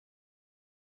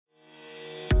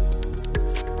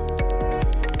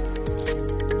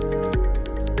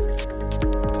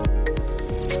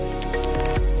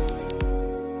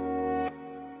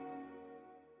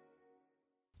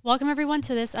Welcome everyone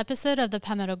to this episode of the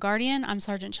Palmetto Guardian. I'm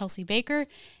Sergeant Chelsea Baker,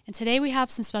 and today we have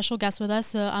some special guests with us,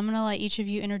 so I'm going to let each of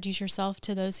you introduce yourself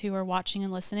to those who are watching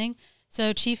and listening.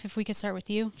 So, Chief, if we could start with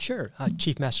you. Sure.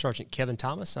 Chief Master Sergeant Kevin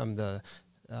Thomas. I'm the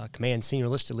Command Senior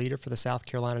Enlisted Leader for the South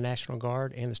Carolina National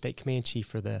Guard and the State Command Chief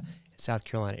for the South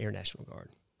Carolina Air National Guard.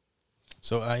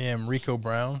 So I am Rico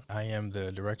Brown. I am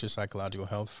the Director of Psychological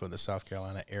Health for the South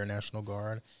Carolina Air National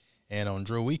Guard. And on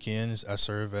drill weekends, I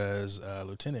serve as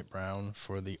Lieutenant Brown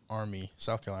for the Army,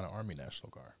 South Carolina Army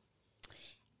National Guard.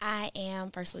 I am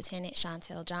First Lieutenant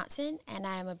Chantel Johnson, and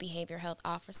I am a Behavioral Health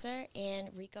Officer, and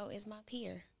Rico is my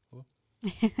peer.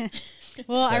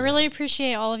 Well, I really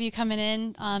appreciate all of you coming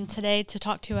in today to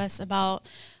talk to us about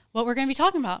what we're going to be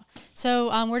talking about. So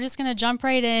we're just going to jump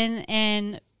right in,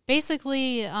 and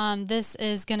basically this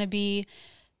is going to be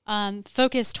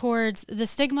focused towards the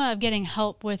stigma of getting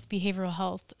help with behavioral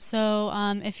health. So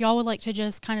if y'all would like to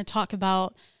just kind of talk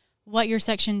about what your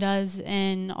section does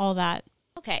and all that.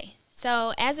 Okay,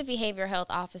 so as a behavioral health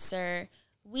officer,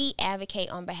 we advocate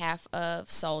on behalf of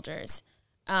soldiers.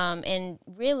 And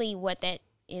really what that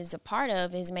is a part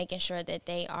of is making sure that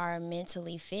they are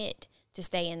mentally fit to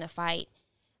stay in the fight.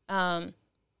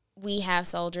 We have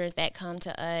soldiers that come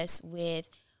to us with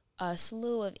a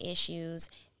slew of issues,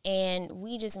 and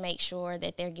we just make sure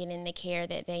that they're getting the care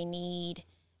that they need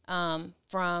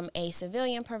from a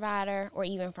civilian provider or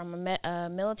even from a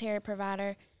military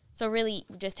provider. So really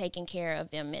just taking care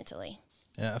of them mentally.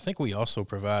 Yeah, I think we also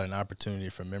provide an opportunity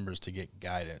for members to get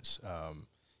guidance.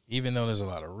 Even though there's a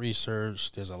lot of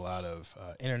research, there's a lot of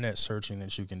internet searching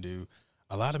that you can do,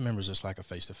 a lot of members just like a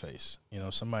face-to-face. You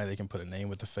know, somebody they can put a name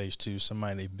with the face to,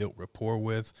 somebody they've built rapport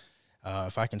with.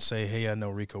 If I can say, hey, I know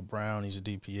Rico Brown, he's a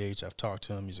DPH, I've talked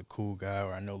to him, he's a cool guy,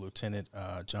 or I know Lieutenant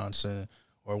Johnson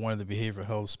or one of the behavioral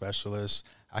health specialists,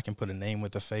 I can put a name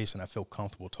with a face and I feel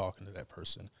comfortable talking to that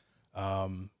person.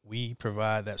 We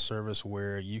provide that service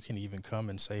where you can even come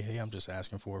and say, hey, I'm just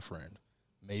asking for a friend.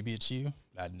 Maybe it's you,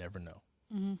 I'd never know.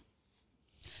 Mm-hmm.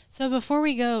 So before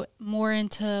we go more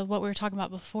into what we were talking about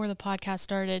before the podcast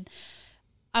started,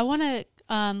 I want to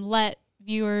let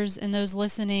viewers and those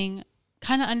listening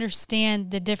kind of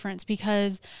understand the difference,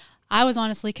 because I was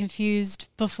honestly confused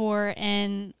before.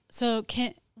 And so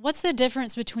what's the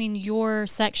difference between your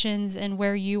sections and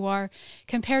where you are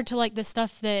compared to like the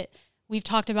stuff that we've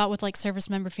talked about with like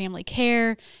service member family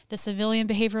care, the civilian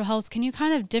behavioral health? Can you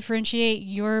kind of differentiate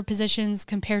your positions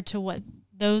compared to what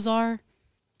those are?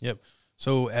 Yep.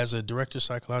 So as a Director of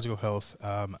Psychological Health,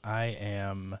 I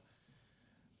am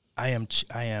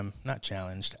not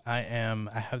challenged. I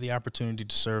have the opportunity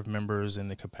to serve members in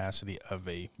the capacity of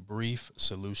a brief,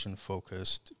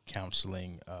 solution-focused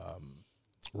counseling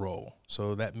role.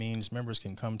 So that means members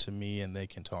can come to me and they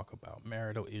can talk about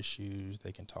marital issues,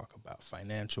 they can talk about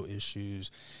financial issues,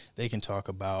 they can talk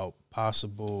about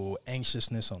possible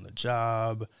anxiousness on the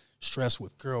job, stress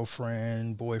with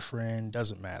girlfriend, boyfriend,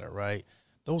 doesn't matter, right?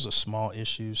 Those are small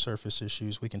issues, surface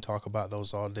issues. We can talk about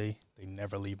those all day. They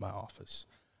never leave my office.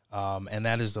 And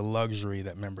that is the luxury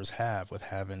that members have with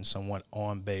having someone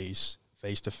on base,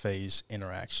 face-to-face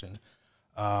interaction.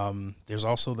 There's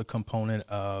also the component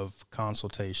of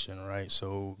consultation, right?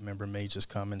 So a member may just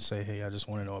come and say, hey, I just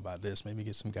want to know about this, maybe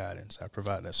get some guidance. I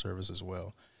provide that service as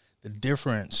well. The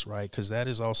difference, right, because that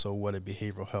is also what a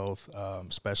behavioral health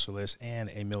specialist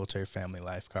and a military family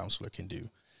life counselor can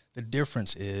do. The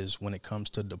difference is when it comes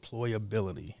to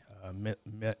deployability,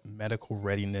 medical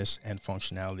readiness, and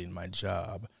functionality in my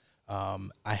job,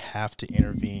 I have to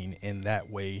intervene in that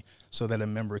way so that a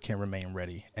member can remain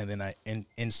ready. And then I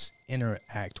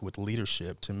interact with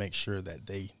leadership to make sure that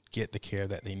they get the care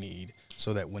that they need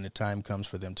so that when the time comes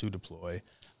for them to deploy,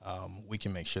 we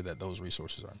can make sure that those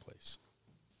resources are in place.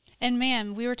 And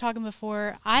ma'am, we were talking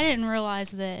before, I didn't realize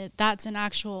that that's an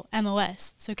actual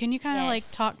MOS. So can you kind of like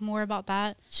talk more about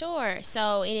that? Sure.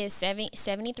 So it is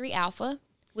 73 Alpha,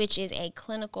 which is a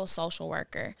clinical social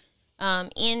worker.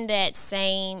 In that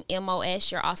same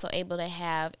MOS, you're also able to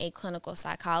have a clinical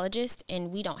psychologist,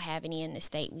 and we don't have any in the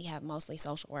state. We have mostly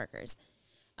social workers.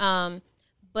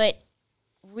 But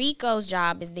Rico's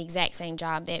job is the exact same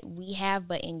job that we have,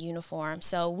 but in uniform.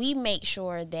 So we make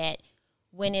sure that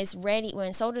when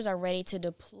soldiers are ready to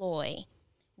deploy,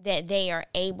 that they are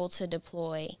able to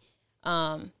deploy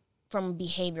from a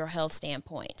behavioral health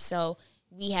standpoint. So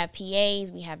we have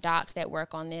PAs, we have docs that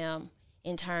work on them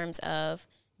in terms of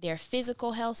their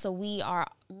physical health. So we are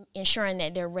ensuring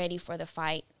that they're ready for the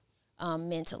fight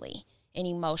mentally and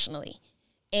emotionally.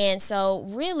 And so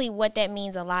really what that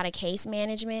means, a lot of case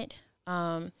management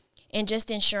and just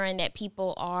ensuring that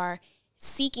people are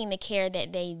seeking the care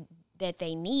that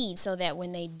they need so that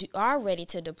when they are ready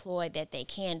to deploy, that they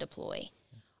can deploy.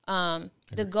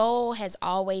 The goal has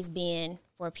always been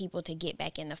for people to get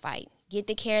back in the fight, get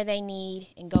the care they need,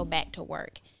 and go back to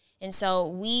work. And so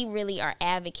we really are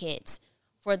advocates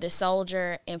for the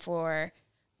soldier and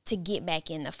to get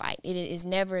back in the fight. It is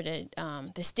never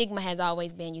the stigma has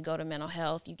always been you go to mental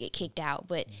health, you get kicked out,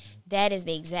 but that is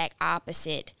the exact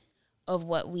opposite of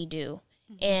what we do.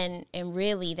 And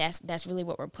really that's really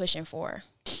what we're pushing for.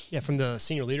 Yeah, from the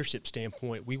senior leadership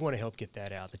standpoint, we want to help get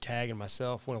that out. The TAG and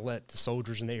myself want to let the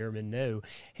soldiers and the airmen know,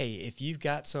 hey, if you've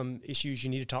got some issues you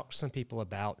need to talk to some people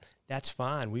about, that's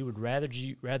fine. We would rather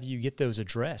you get those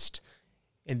addressed,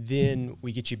 and then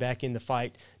we get you back in the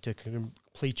fight to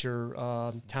complete your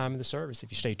time in the service.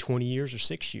 If you stay 20 years or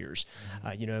 6 years,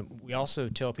 we also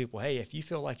tell people, hey, if you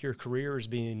feel like your career is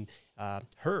being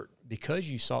hurt because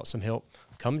you sought some help,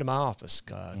 come to my office.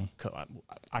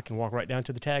 I can walk right down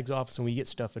to the TAG's office and we get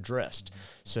stuff addressed.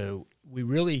 So we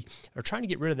really are trying to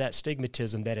get rid of that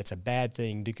stigmatism that it's a bad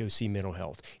thing to go see mental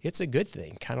health. It's a good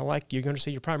thing, kind of like you're going to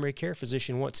see your primary care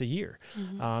physician once a year.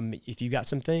 If you got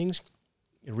some things,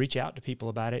 reach out to people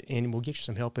about it, and we'll get you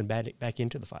some help and back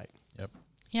into the fight. Yep.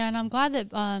 Yeah, and I'm glad that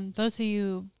both of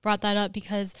you brought that up,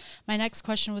 because my next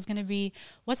question was going to be,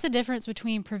 what's the difference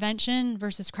between prevention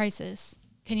versus crisis?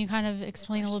 Can you kind of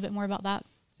explain a little bit more about that?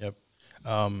 Yep.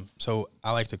 So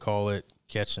I like to call it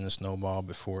catching the snowball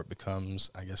before it becomes,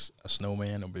 I guess, a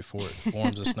snowman, or before it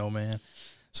forms a snowman.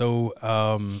 So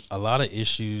a lot of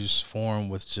issues form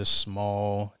with just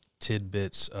small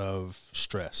tidbits of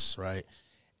stress, right?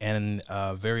 And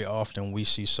very often we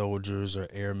see soldiers or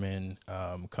airmen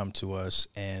come to us,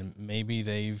 and maybe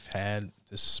they've had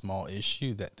this small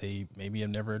issue that they maybe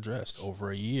have never addressed over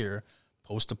a year,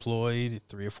 post-deployed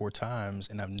 3 or 4 times,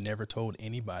 and I've never told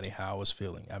anybody how I was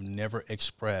feeling. I've never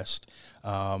expressed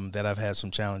that I've had some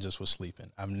challenges with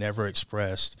sleeping. I've never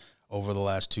expressed over the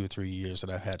last 2 or 3 years that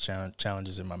I've had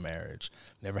challenges in my marriage.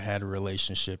 Never had a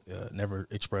relationship, never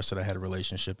expressed that I had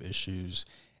relationship issues.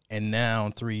 And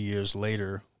now, 3 years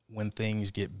later, when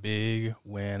things get big,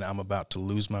 when I'm about to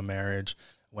lose my marriage,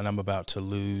 when I'm about to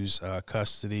lose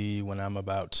custody, when I'm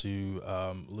about to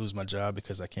lose my job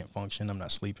because I can't function, I'm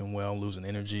not sleeping well, losing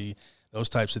energy, those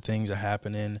types of things are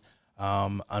happening.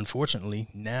 Unfortunately,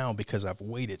 now because I've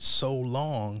waited so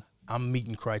long, I'm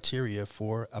meeting criteria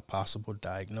for a possible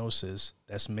diagnosis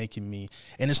that's making me,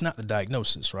 and it's not the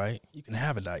diagnosis, right? You can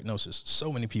have a diagnosis.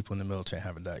 So many people in the military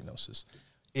have a diagnosis.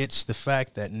 It's the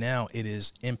fact that now it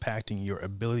is impacting your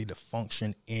ability to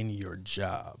function in your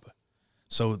job.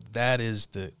 So that is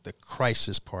the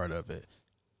crisis part of it.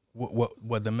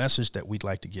 What the message that we'd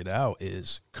like to get out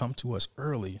is, come to us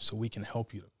early so we can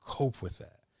help you to cope with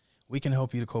that. We can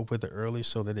help you to cope with it early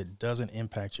so that it doesn't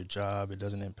impact your job, it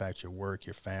doesn't impact your work,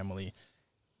 your family.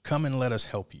 Come and let us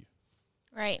help you.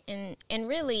 Right. And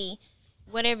really,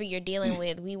 whatever you're dealing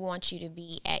with, we want you to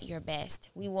be at your best.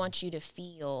 We want you to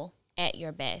feel at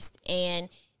your best. And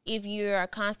if you are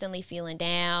constantly feeling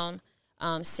down,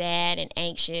 sad and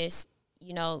anxious,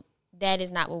 that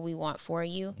is not what we want for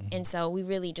you. And so we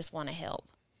really just want to help.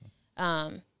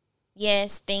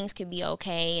 Yes, things could be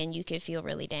okay and you could feel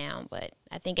really down, but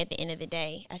I think at the end of the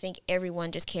day, I think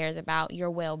everyone just cares about your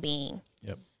well-being.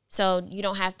 Yep. So you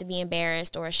don't have to be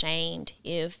embarrassed or ashamed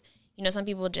if, some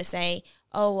people just say,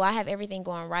 oh, well, I have everything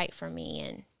going right for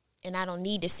me and I don't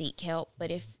need to seek help.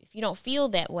 But if you don't feel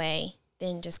that way,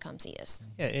 then just come see us.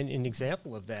 Yeah, and an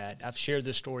example of that, I've shared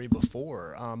this story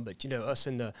before, but us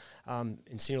in the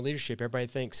in senior leadership, everybody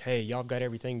thinks, hey, y'all got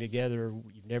everything together,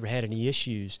 you've never had any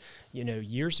issues.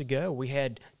 Years ago, we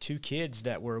had 2 kids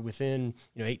that were within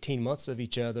 18 months of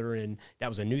each other, and that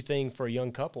was a new thing for a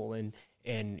young couple. And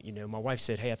my wife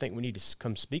said, hey, I think we need to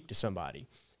come speak to somebody.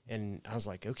 And I was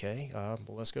like, okay, well,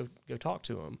 let's go talk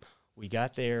to them. We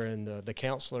got there, and the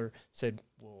counselor said,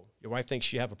 well, your wife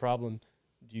thinks you have a problem.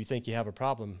 Do you think you have a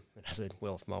problem? And I said,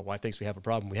 well, if my wife thinks we have a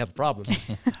problem, we have a problem.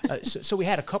 So we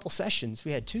had a couple sessions.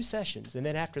 We had 2 sessions. And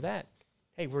then after that,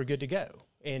 hey, we're good to go.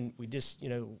 And we just,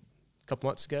 a couple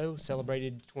months ago,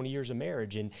 celebrated 20 years of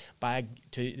marriage. And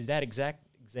to that exact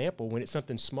example, when it's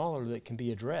something smaller that can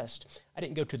be addressed, I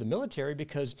didn't go to the military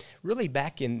because really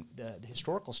back in the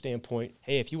historical standpoint,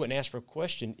 hey, if you wouldn't ask for a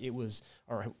question,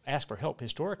 or ask for help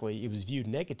historically, it was viewed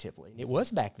negatively. And it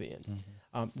was back then.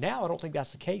 Now I don't think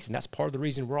that's the case, and that's part of the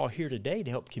reason we're all here today, to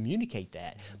help communicate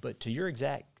that. But to your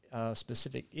exact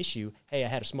specific issue, hey, I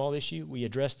had a small issue, we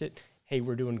addressed it, hey,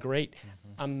 we're doing great.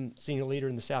 I'm senior leader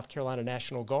in the South Carolina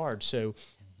National Guard, so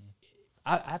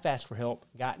I've asked for help,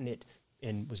 gotten it,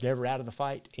 and was never out of the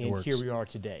fight, and here we are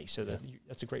today. So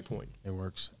that's a great point. It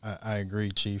works. I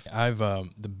agree, Chief. I've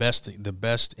the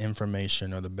best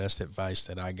information or the best advice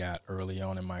that I got early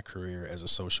on in my career as a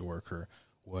social worker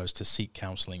was to seek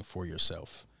counseling for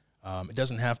yourself. It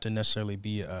doesn't have to necessarily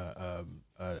be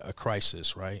a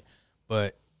crisis, right?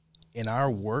 But in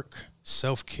our work,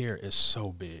 self-care is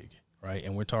so big, right?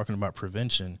 And we're talking about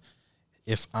prevention.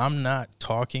 If I'm not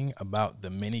talking about the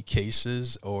many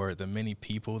cases or the many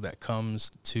people that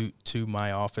comes to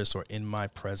my office or in my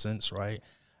presence, right,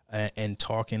 and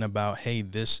talking about, hey,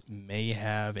 this may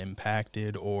have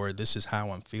impacted, or this is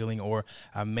how I'm feeling, or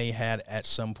I may had at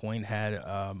some point had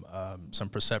some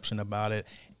perception about it,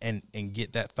 and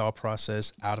get that thought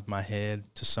process out of my head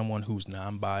to someone who's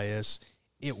non-biased,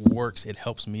 it works. It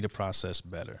helps me to process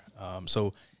better.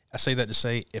 So I say that to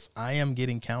say, if I am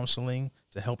getting counseling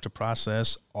to help to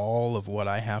process all of what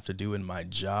I have to do in my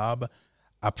job,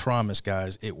 I promise,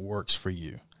 guys, it works for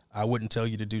you. I wouldn't tell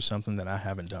you to do something that I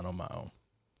haven't done on my own.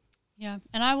 Yeah.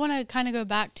 And I want to kind of go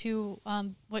back to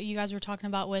what you guys were talking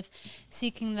about with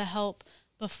seeking the help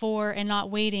before and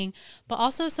not waiting. But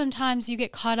also sometimes you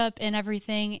get caught up in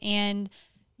everything and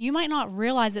you might not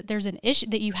realize that there's an issue,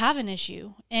 that you have an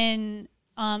issue. And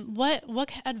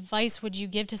what advice would you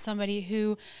give to somebody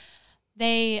who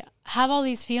they have all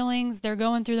these feelings, they're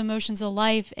going through the motions of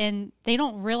life, and they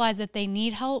don't realize that they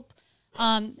need help?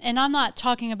 And I'm not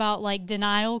talking about like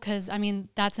denial, because I mean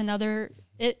that's another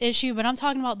issue, but I'm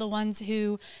talking about the ones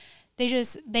who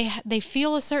they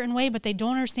feel a certain way, but they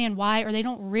don't understand why, or they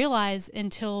don't realize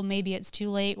until maybe it's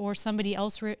too late, or somebody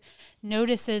else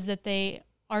notices that they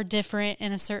are different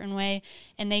in a certain way,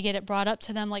 and they get it brought up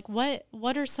to them. Like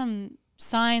what are some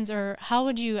signs, or how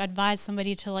would you advise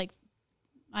somebody to, like,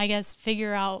 I guess,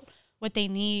 figure out what they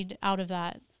need out of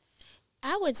that?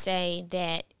 I would say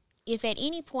that if at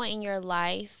any point in your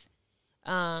life,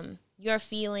 your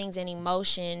feelings and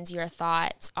emotions, your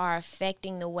thoughts are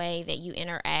affecting the way that you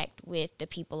interact with the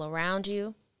people around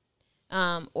you,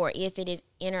 or if it is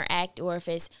or if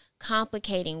it's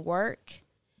complicating work,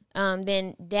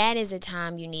 then that is a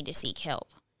time you need to seek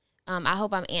help. I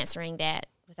hope I'm answering that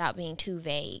without being too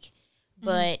vague,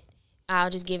 but I'll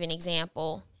just give an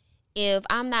example. If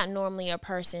I'm not normally a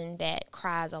person that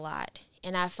cries a lot,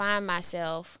 and I find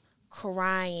myself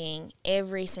crying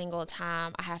every single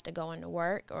time I have to go into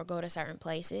work or go to certain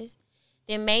places,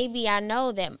 then maybe I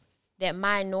know that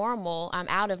my normal, I'm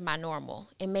out of my normal,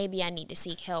 and maybe I need to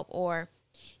seek help. Or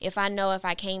if I know if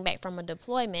I came back from a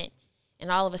deployment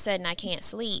and all of a sudden I can't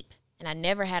sleep, and I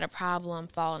never had a problem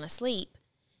falling asleep,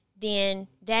 then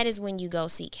that is when you go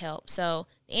seek help. So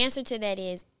the answer to that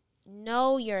is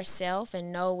know yourself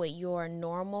and know what your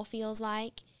normal feels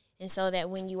like. And so that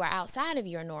when you are outside of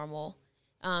your normal,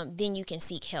 then you can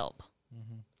seek help.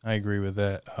 Mm-hmm. I agree with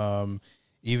that.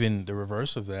 Even the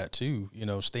reverse of that too,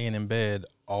 staying in bed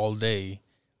all day,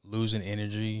 losing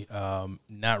energy,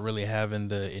 not really having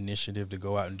the initiative to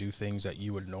go out and do things that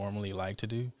you would normally like to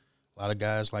do. A lot of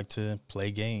guys like to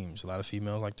play games. A lot of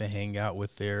females like to hang out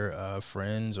with their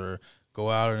friends, or go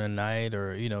out on a night,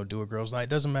 or, do a girls' night. It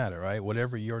doesn't matter, right?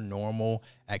 Whatever your normal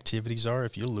activities are,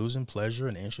 if you're losing pleasure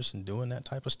and interest in doing that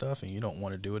type of stuff and you don't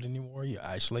want to do it anymore, you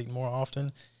isolate more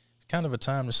often, it's kind of a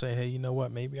time to say, hey, you know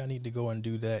what? Maybe I need to go and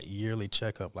do that yearly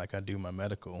checkup like I do my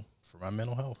medical for my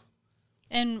mental health.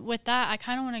 And with that, I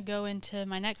kind of want to go into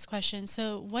my next question.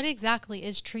 So what exactly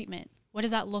is treatment? What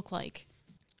does that look like?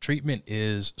 Treatment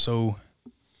is, so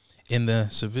in the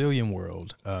civilian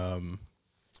world,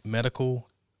 medical,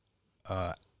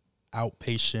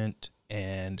 outpatient,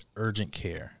 and urgent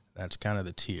care. That's kind of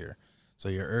the tier. So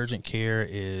your urgent care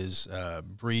is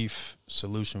brief,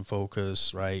 solution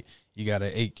focus, right? You got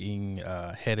an aching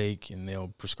headache, and they'll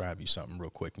prescribe you something real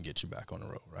quick and get you back on the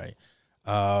road, right?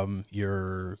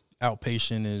 Your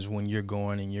outpatient is when you're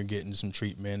going and you're getting some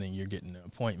treatment, and you're getting an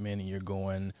appointment, and you're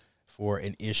going for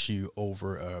an issue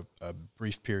over a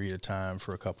brief period of time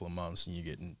for a couple of months, and you're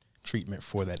getting treatment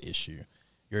for that issue.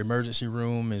 Your emergency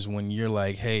room is when you're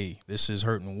like, hey, this is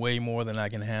hurting way more than I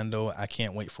can handle. I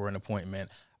can't wait for an appointment.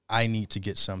 I need to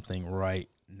get something right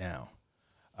now.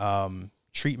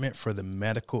 Treatment for the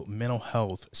mental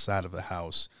health side of the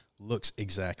house looks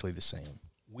exactly the same.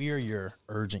 We are your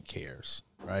urgent cares,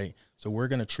 right? So we're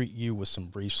going to treat you with some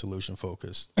brief solution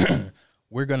focus.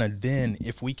 We're going to then,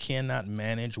 if we cannot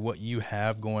manage what you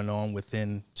have going on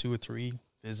within 2 or 3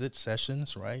 visit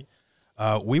sessions, right,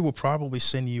 we will probably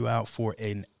send you out for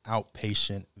an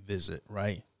outpatient visit,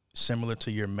 right? Similar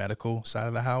to your medical side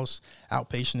of the house.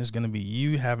 Outpatient is going to be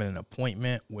you having an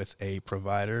appointment with a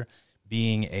provider,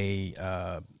 being a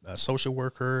social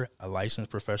worker, a licensed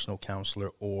professional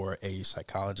counselor, or a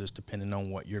psychologist, depending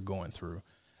on what you're going through.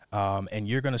 And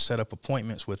you're going to set up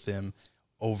appointments with them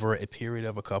over a period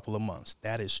of a couple of months.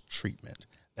 That is treatment.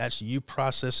 That's you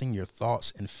processing your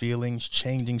thoughts and feelings,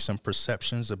 changing some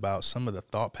perceptions about some of the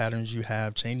thought patterns you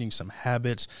have, changing some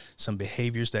habits, some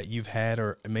behaviors that you've had,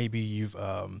 or maybe you've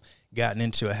gotten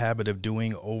into a habit of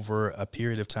doing over a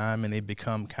period of time and they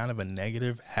become kind of a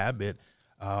negative habit.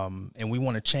 And we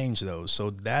want to change those. So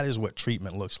that is what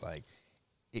treatment looks like.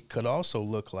 It could also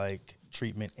look like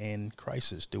treatment in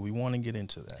crisis. Do we want to get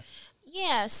into that?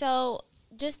 Yeah, so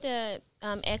just to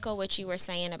echo what you were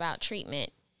saying about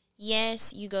treatment,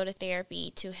 yes, you go to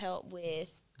therapy to help with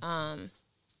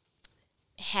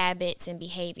habits and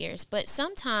behaviors, but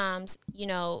sometimes,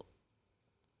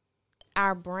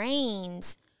 our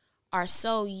brains are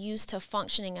so used to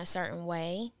functioning a certain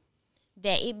way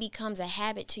that it becomes a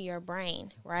habit to your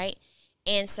brain, right?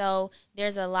 And so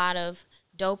there's a lot of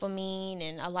dopamine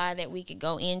and a lot that we could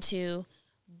go into,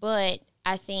 but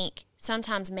I think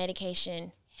sometimes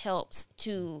medication helps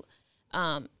to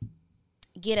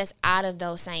get us out of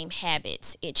those same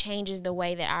habits. It changes the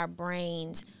way that our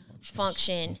brains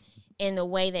function and the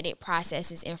way that it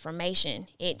processes information.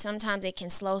 Sometimes it can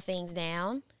slow things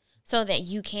down so that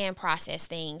you can process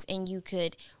things and you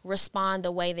could respond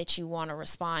the way that you want to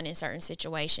respond in certain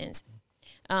situations.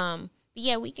 But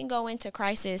yeah, we can go into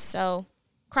crisis. So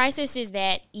crisis is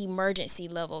that emergency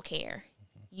level care.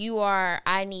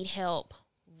 I need help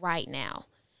right now.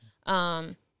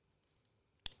 I'm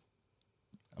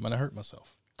going to hurt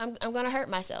myself. I'm going to hurt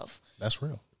myself. That's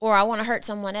real. Or I want to hurt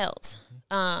someone else.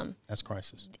 That's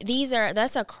crisis.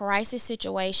 That's a crisis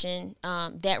situation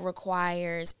that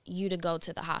requires you to go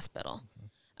to the hospital.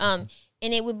 And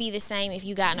it would be the same if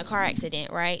you got in a car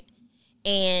accident, right?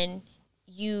 And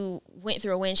you went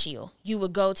through a windshield. You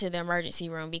would go to the emergency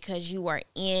room because you were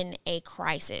in a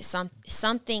crisis.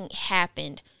 Something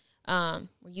happened where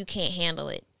you can't handle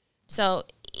it. So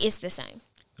it's the same.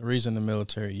 The reason the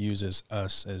military uses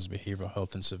us as behavioral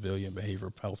health and civilian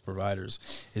behavioral health providers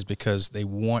is because they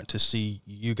want to see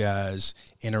you guys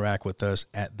interact with us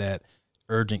at that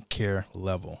urgent care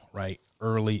level, right?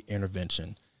 Early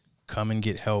intervention. Come and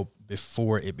get help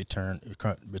before it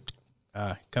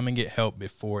come and get help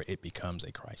before it becomes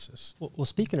a crisis. Well,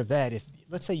 speaking of that, if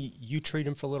let's say you treat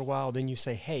them for a little while, then you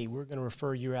say, hey, we're going to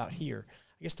refer you out here.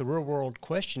 I guess the real world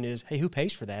question is, hey, who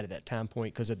pays for that at that time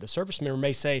point? Because the service member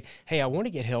may say, hey, I want to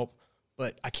get help,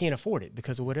 but I can't afford it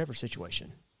because of whatever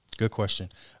situation. Good question.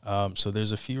 So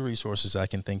there's a few resources I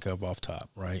can think of off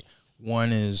top, right?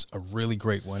 One is a really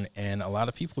great one, and a lot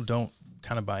of people don't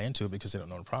kind of buy into it because they don't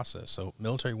know the process. So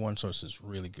Military One Source is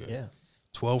really good. Yeah.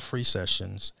 12 free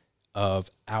sessions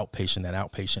of that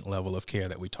outpatient level of care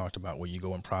that we talked about, where you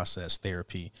go and process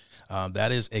therapy.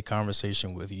 That is a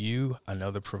conversation with you,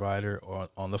 another provider, or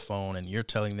on the phone, and you're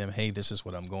telling them, hey, this is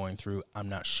what I'm going through. I'm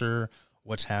not sure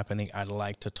what's happening. I'd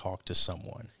like to talk to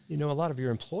someone. A lot of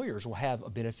your employers will have a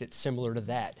benefit similar to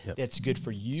that. Yep. That's good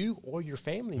for you or your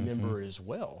family member as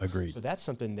well. Agreed. So that's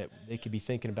something that they could be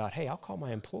thinking about. Hey, I'll call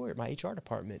my employer, my HR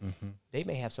department. They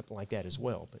may have something like that as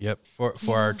well. But Yep.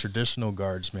 For our traditional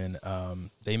guardsmen,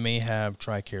 they may have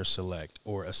TRICARE Select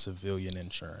or a civilian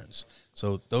insurance.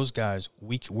 So those guys,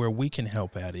 where we can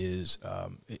help at is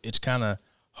it's kind of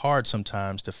hard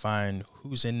sometimes to find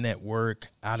who's in network,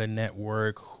 out of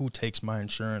network, who takes my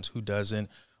insurance, who doesn't.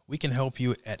 We can help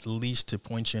you at least to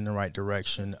point you in the right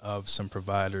direction of some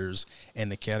providers and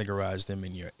to categorize them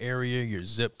in your area, your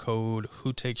zip code,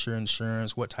 who takes your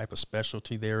insurance, what type of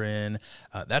specialty they're in.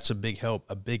 That's a big help,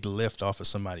 a big lift off of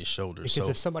somebody's shoulders. Because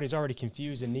if somebody's already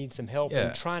confused and needs some help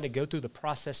and trying to go through the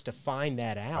process to find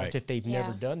that out, if they've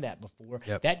never done that before,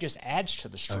 that just adds to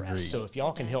the stress. Agreed. So if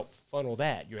y'all can help funnel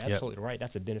that, you're absolutely right.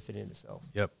 That's a benefit in itself.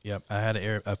 Yep. I had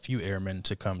a few airmen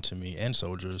to come to me and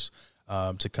soldiers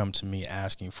to come to me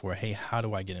asking for, hey, how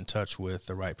do I get in touch with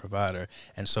the right provider?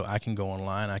 And so I can go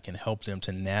online, I can help them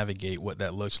to navigate what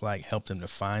that looks like, help them to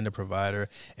find a provider.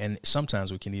 And sometimes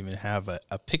we can even have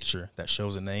a picture that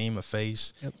shows a name, a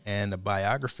face, and a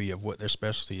biography of what their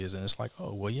specialty is. And it's like,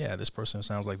 oh, well, yeah, this person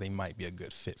sounds like they might be a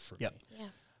good fit for me.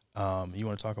 Yeah. You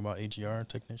want to talk about AGR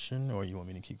technician, or you want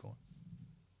me to keep going?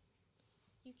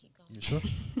 You sure?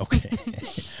 Okay.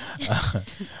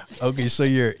 Okay, so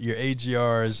your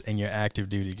AGRs and your active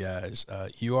duty guys,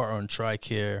 you are on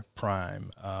TRICARE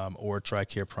Prime or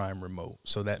TRICARE Prime Remote.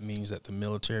 So that means that the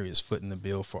military is footing the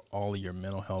bill for all of your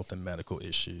mental health and medical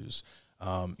issues.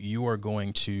 You are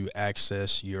going to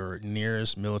access your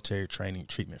nearest military training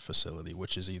treatment facility,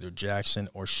 which is either Jackson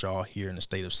or Shaw here in the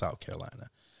state of South Carolina.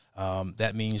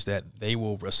 That means that they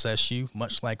will assess you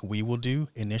much like we will do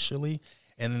initially,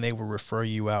 and then they will refer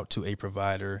you out to a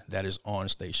provider that is on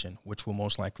station, which will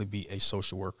most likely be a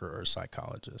social worker or a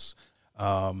psychologist.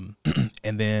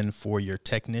 And then for your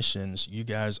technicians, you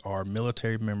guys are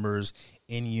military members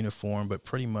in uniform, but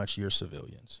pretty much you're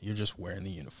civilians. You're just wearing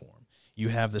the uniform. You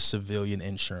have the civilian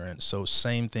insurance. So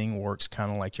same thing works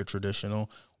kind of like your traditional.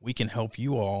 We can help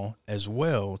you all as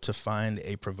well to find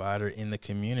a provider in the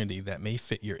community that may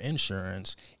fit your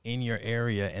insurance in your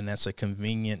area, and that's a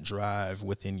convenient drive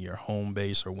within your home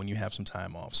base or when you have some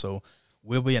time off. So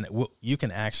you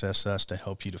can access us to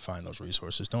help you to find those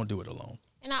resources. Don't do it alone.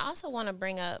 And I also want to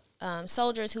bring up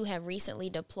soldiers who have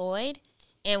recently deployed,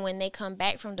 and when they come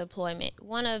back from deployment,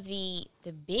 one of the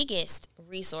biggest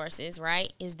resources,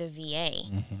 right, is the VA.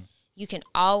 Mm-hmm. You can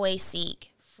always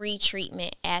seek free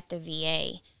treatment at the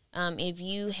VA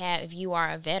if you are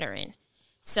a veteran.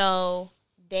 So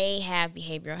they have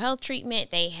behavioral health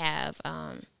treatment. They have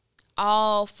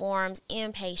all forms,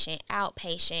 inpatient,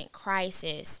 outpatient,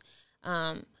 crisis.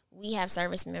 We have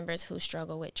service members who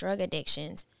struggle with drug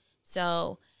addictions.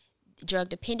 So drug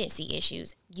dependency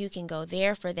issues, you can go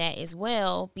there for that as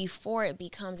well before it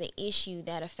becomes an issue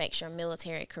that affects your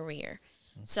military career.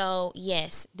 So,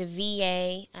 yes, the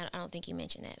VA, I don't think you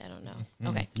mentioned that. I don't know. Mm-hmm.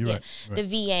 Okay. You're right. The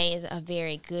VA is a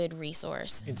very good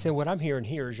resource. And so what I'm hearing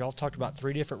here is y'all talked about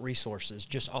 3 different resources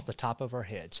just off the top of our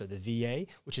head. So the VA,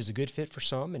 which is a good fit for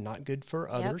some and not good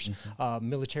for others. Yep.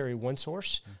 Military One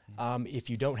Source. If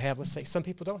you don't have, let's say some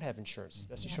people don't have insurance,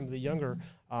 especially some of the younger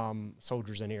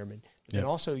soldiers and airmen. But then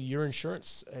also your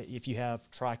insurance, if you have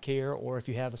TRICARE or if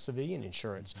you have a civilian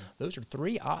insurance, those are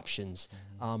 3 options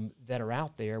that are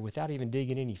out there without even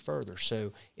digging any further.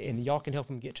 So, and y'all can help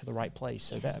them get to the right place.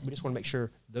 So that we just want to make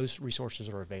sure those resources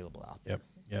are available out there.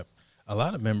 Yep. A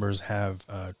lot of members have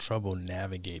trouble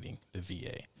navigating the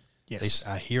VA. Yes.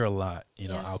 I hear a lot,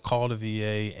 I'll call the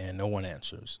VA and no one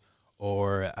answers.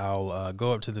 Or I'll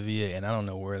go up to the VA and I don't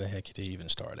know where the heck to even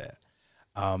start at.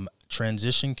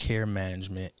 Transition Care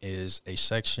Management is a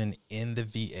section in the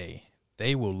VA.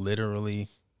 They will literally,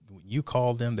 when you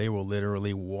call them, they will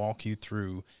literally walk you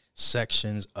through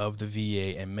sections of the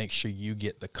VA and make sure you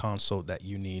get the consult that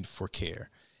you need for care.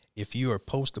 If you are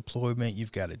post-deployment,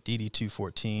 you've got a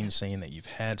DD-214 saying that you've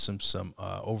had some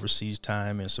overseas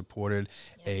time and supported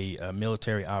a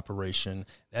military operation,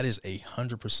 that is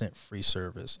 100% free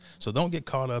service. So don't get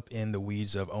caught up in the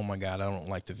weeds of, oh my God, I don't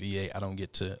like the VA. I don't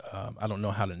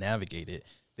know how to navigate it.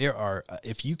 There are,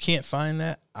 if you can't find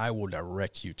that, I will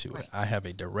direct you to it. I have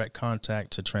a direct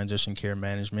contact to Transition Care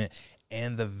Management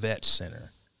and the Vet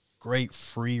Center. Great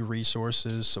free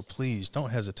resources. So please don't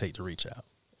hesitate to reach out.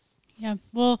 Yeah.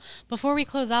 Well, before we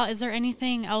close out, is there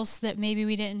anything else that maybe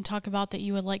we didn't talk about that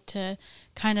you would like to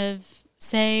kind of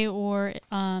say or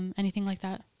anything like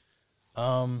that?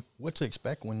 What to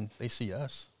expect when they see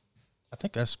us? I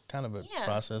think that's kind of a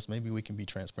process. Maybe we can be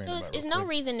transparent about it. It's no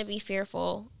reason to be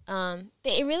fearful.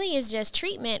 It really is just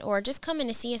treatment, or just coming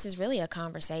to see us is really a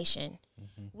conversation.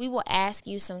 Mm-hmm. We will ask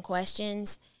you some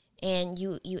questions and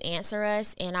you answer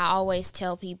us. And I always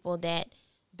tell people that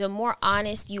the more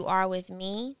honest you are with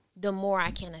me, the more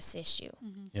I can assist you.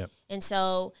 Mm-hmm. Yep. And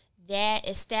so that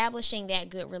establishing that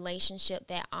good relationship,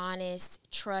 that honest,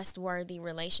 trustworthy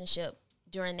relationship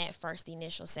during that first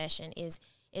initial session is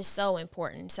so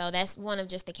important. So that's one of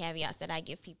just the caveats that I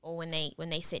give people when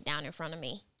they sit down in front of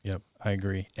me. Yep, I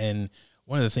agree. And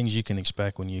one of the things you can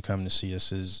expect when you come to see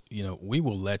us is, we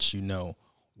will let you know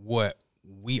what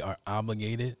we are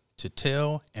obligated to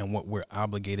tell and what we're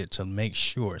obligated to make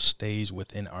sure stays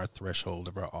within our threshold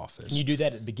of our office. Can you do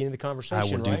that at the beginning of the conversation? I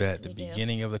will do that at the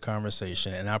beginning of the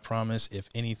conversation. And I promise, if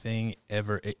anything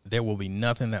ever, there will be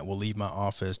nothing that will leave my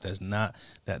office that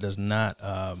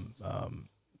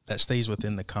stays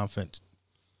within the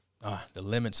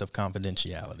limits of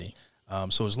confidentiality.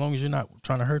 So as long as you're not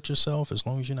trying to hurt yourself, as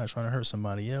long as you're not trying to hurt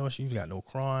somebody else, you've got no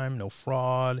crime, no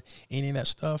fraud, any of that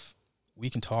stuff, we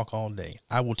can talk all day.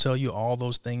 I will tell you all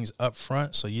those things up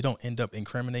front so you don't end up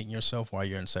incriminating yourself while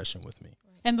you're in session with me.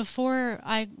 And before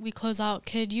we close out,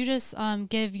 could you just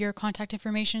give your contact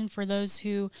information for those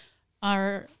who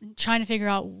are trying to figure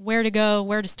out where to go,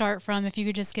 where to start from? If you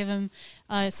could just give them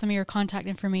some of your contact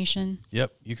information.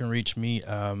 Yep, you can reach me.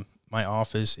 My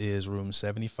office is room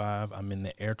 75. I'm in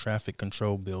the air traffic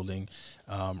control building,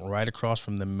 right across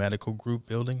from the medical group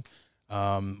building.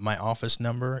 My office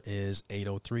number is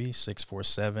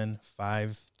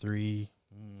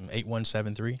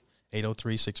 803-647-8173,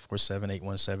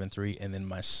 803-647-8173. And then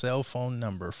my cell phone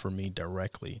number for me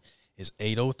directly is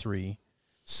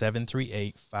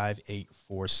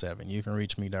 803-738-5847. You can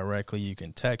reach me directly. You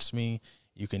can text me.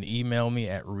 You can email me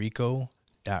at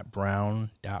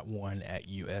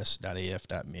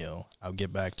rico.brown.1@us.af.mil. I'll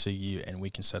get back to you and we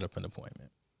can set up an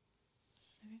appointment.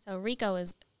 So Rico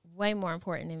is way more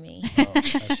important than me. Oh, I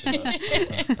should,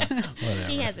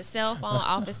 He has a cell phone,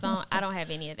 office phone. I don't have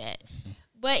any of that.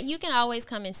 But you can always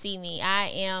come and see me. I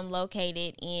am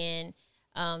located in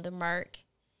the Merck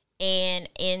and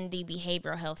in the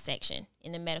behavioral health section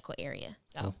in the medical area.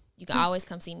 So you can always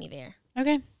come see me there.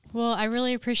 Okay. Well, I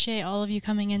really appreciate all of you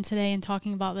coming in today and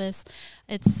talking about this.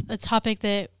 It's a topic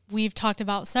that we've talked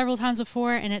about several times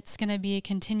before, and it's going to be a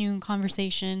continuing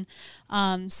conversation.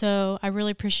 So I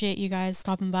really appreciate you guys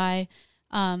stopping by.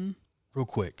 Real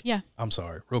quick. Yeah. I'm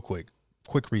sorry. Real quick.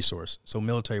 Quick resource. So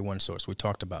Military One Source. We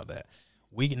talked about that.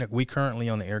 We currently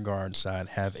on the Air Guard side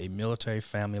have a military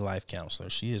family life counselor.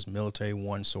 She is Military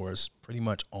One Source pretty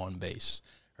much on base.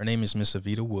 Her name is Miss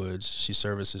Avita Woods. She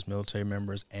services military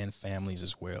members and families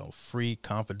as well. Free,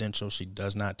 confidential. She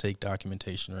does not take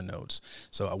documentation or notes.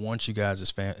 So I want you guys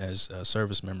as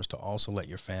service members to also let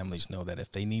your families know that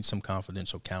if they need some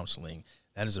confidential counseling,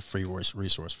 that is a free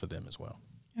resource for them as well.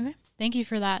 Okay. Thank you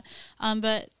for that.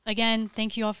 But again,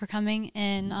 thank you all for coming.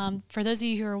 And for those of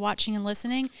you who are watching and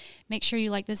listening, make sure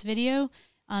you like this video.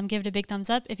 Give it a big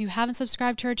thumbs up. If you haven't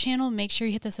subscribed to our channel, make sure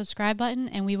you hit the subscribe button,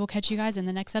 and we will catch you guys in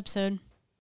the next episode.